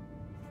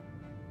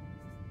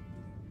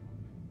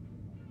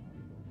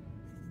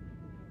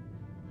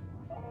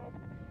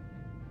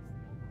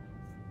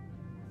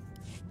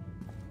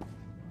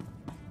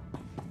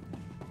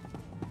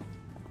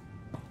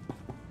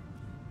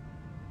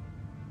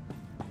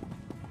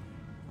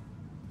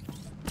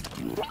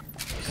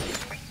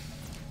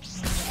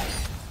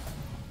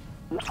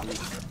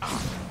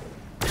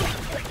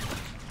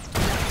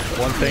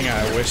 One thing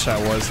I wish I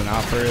was an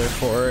operative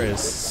for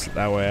is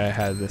that way I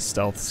had the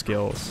stealth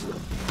skills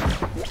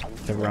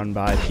to run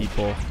by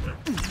people.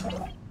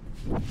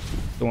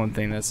 The one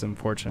thing that's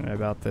unfortunate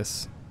about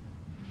this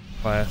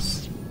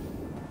class.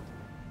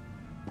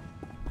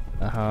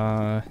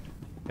 Okay,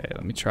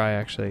 let me try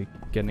actually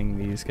getting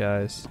these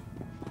guys.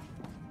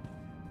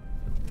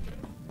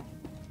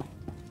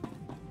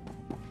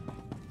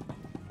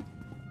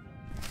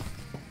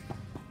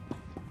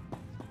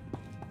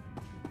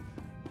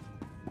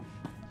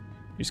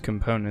 Use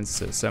components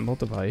to assemble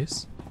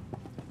device.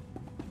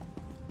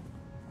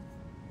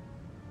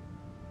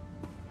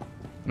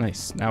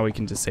 Nice. Now we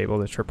can disable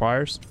the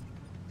tripwires.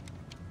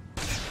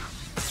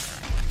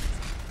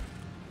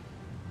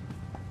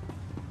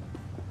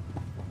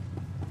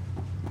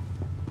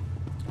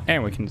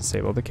 And we can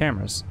disable the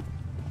cameras.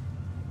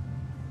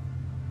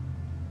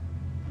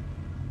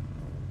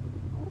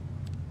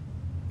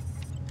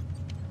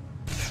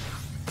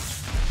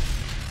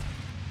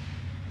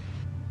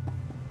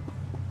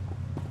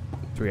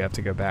 Do we have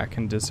to go back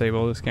and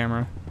disable this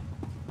camera?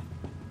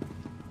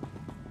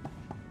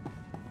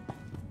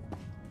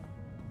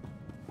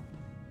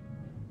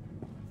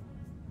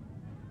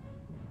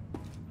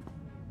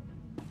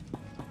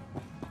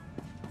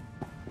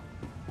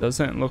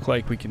 Doesn't look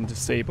like we can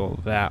disable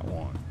that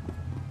one.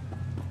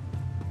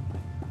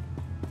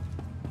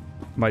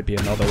 Might be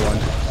another one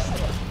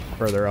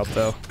further up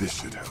though.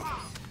 This should help.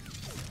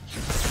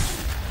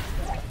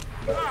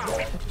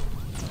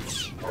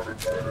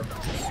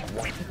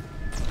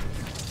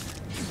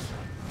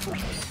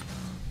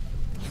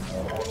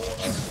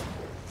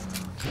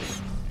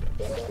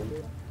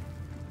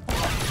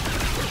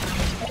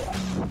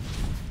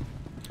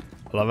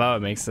 I love how it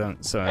makes them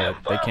so that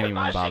they can't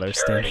even bother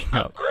standing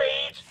up.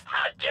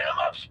 I did 'em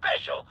up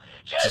special.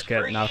 Just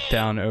get knocked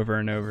down over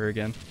and over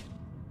again.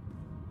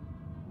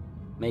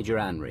 Major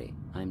Anri,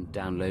 I'm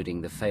downloading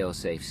the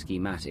failsafe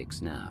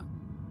schematics now.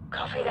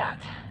 Copy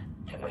that.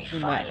 Think we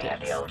finally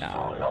have the old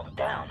fool locked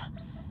down.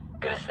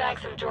 Gonna snag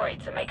some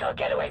droids and make our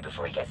getaway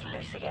before he gets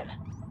loose again.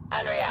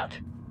 Anri out.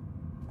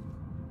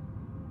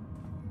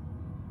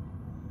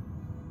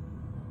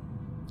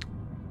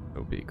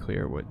 It'll be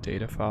clear what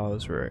data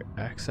files were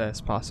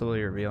accessed,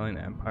 possibly revealing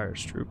the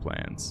Empire's true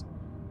plans.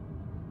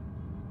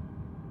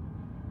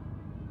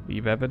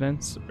 Leave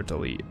evidence or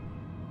delete?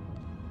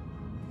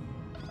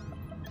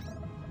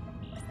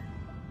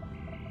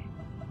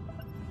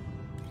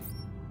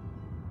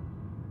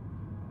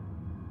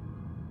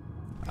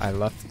 I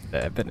left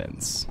the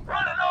evidence.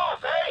 Running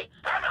off, eh?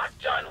 I'm not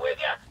done with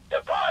you.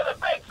 Deploy the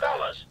big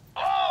fellas.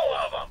 All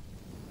of them.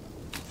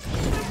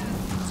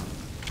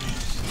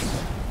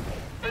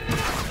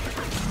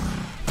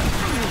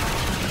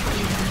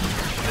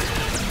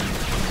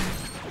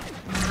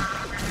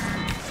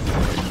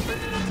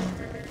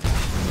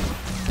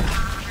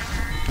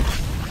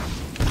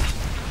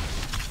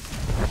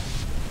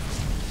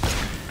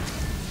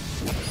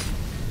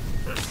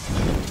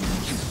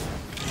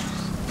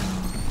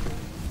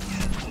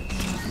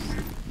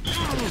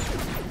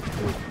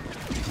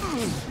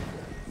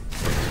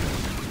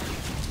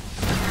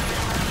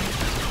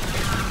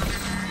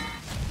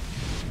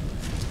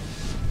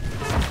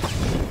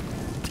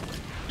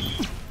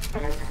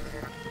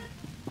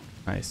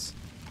 Nice.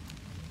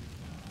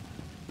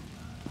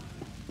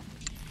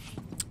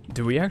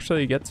 Do we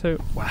actually get to?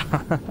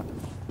 Wow.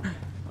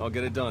 I'll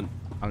get it done.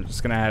 I'm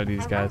just gonna have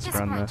these guys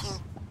run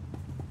this.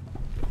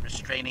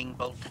 Restraining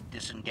bolt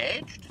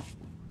disengaged.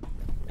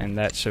 And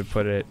that should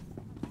put it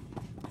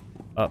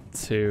up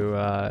to,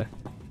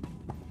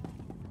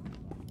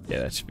 yeah,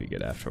 that should be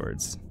good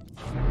afterwards.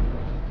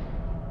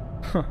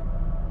 Huh.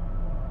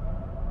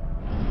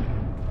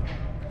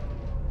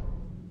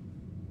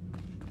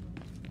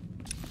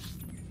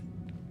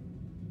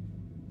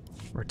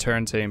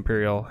 Return to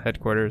Imperial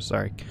headquarters.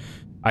 Sorry,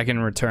 I can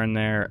return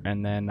there,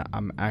 and then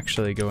I'm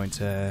actually going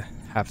to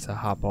have to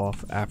hop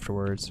off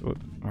afterwards.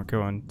 We're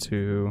going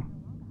to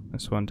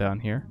this one down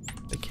here,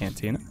 the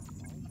cantina.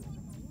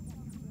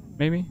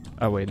 Maybe?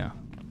 Oh wait, no.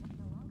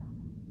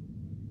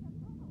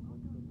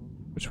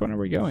 Which one are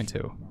we going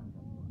to?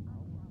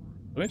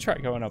 Let me try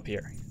going up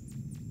here.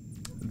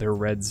 The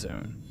red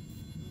zone.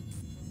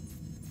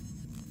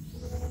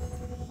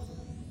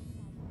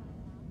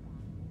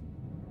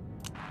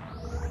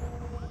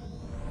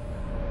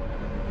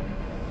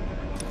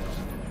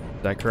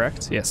 Is that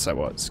correct? Yes, I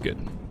was. Good.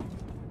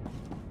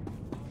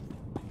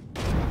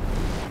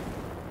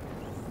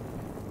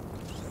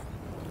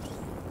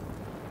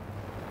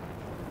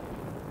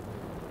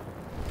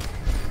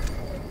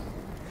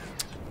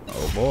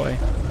 Oh boy.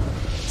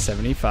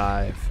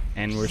 75.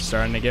 And we're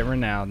starting to get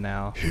renowned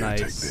now. Here,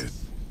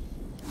 nice.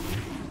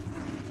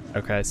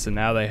 Okay, so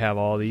now they have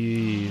all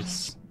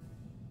these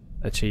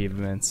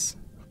achievements.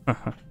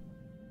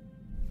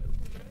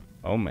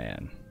 Oh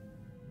man.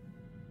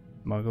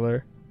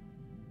 Smuggler.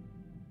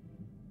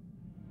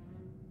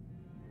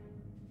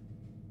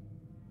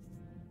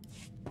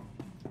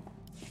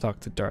 Talk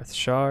to Darth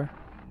Shar.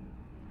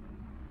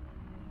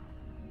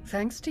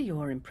 Thanks to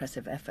your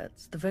impressive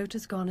efforts, the vote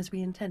has gone as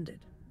we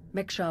intended.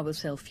 Mekshar will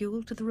sell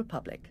fuel to the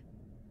Republic.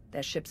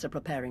 Their ships are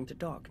preparing to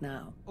dock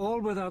now. All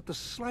without the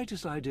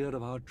slightest idea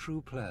of our true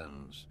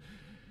plans.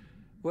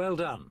 Well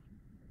done.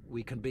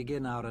 We can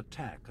begin our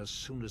attack as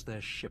soon as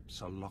their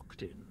ships are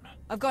locked in.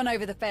 I've gone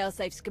over the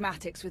failsafe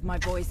schematics with my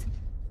boys.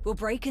 We'll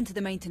break into the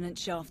maintenance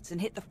shafts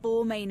and hit the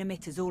 4 main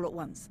emitters all at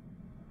once.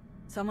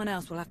 Someone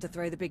else will have to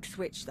throw the big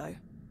switch, though.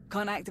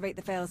 Can't activate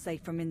the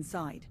failsafe from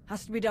inside.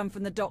 Has to be done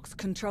from the dock's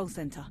control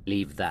center.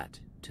 Leave that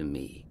to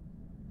me.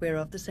 We're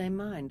of the same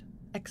mind.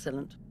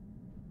 Excellent.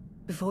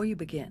 Before you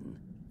begin,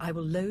 I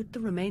will load the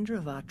remainder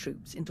of our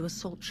troops into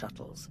assault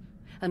shuttles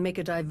and make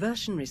a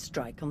diversionary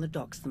strike on the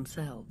docks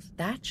themselves.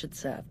 That should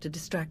serve to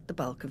distract the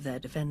bulk of their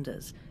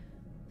defenders.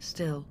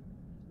 Still,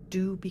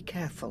 do be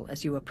careful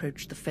as you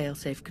approach the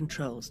failsafe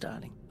controls,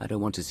 darling. I don't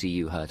want to see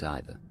you hurt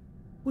either.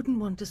 Wouldn't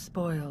want to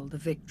spoil the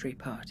victory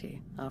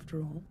party,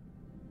 after all.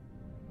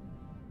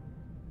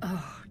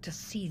 Oh, to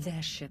see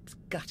their ships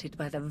gutted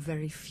by the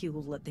very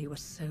fuel that they were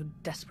so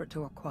desperate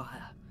to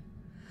acquire.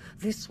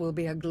 This will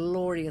be a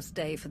glorious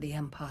day for the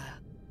Empire.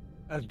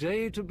 A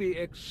day to be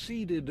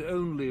exceeded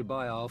only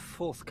by our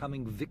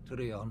forthcoming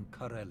victory on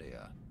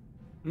Corellia.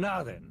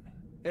 Now then,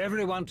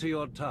 everyone to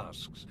your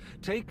tasks.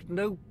 Take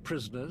no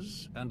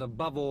prisoners, and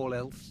above all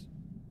else,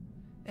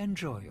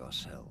 enjoy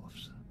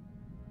yourselves.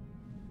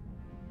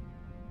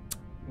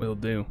 Will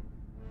do.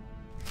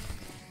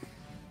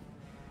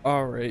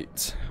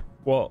 Alright.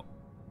 Well,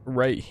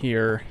 right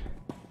here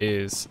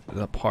is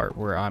the part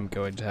where I'm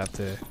going to have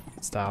to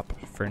stop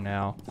for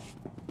now.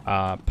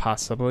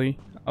 Possibly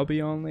I'll be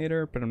on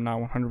later, but I'm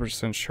not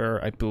 100%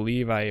 sure. I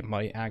believe I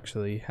might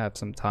actually have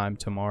some time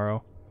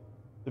tomorrow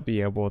to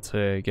be able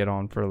to get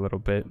on for a little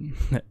bit.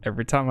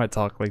 Every time I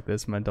talk like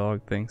this, my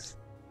dog thinks,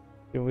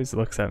 he always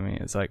looks at me.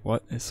 It's like,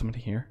 what? Is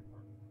somebody here?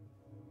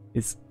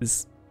 Is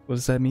what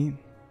does that mean?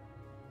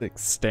 Like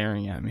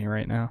staring at me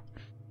right now.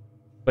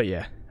 But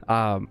yeah.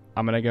 I'm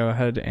gonna go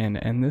ahead and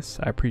end this.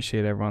 I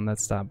appreciate everyone that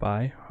stopped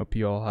by. Hope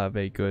you all have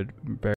a good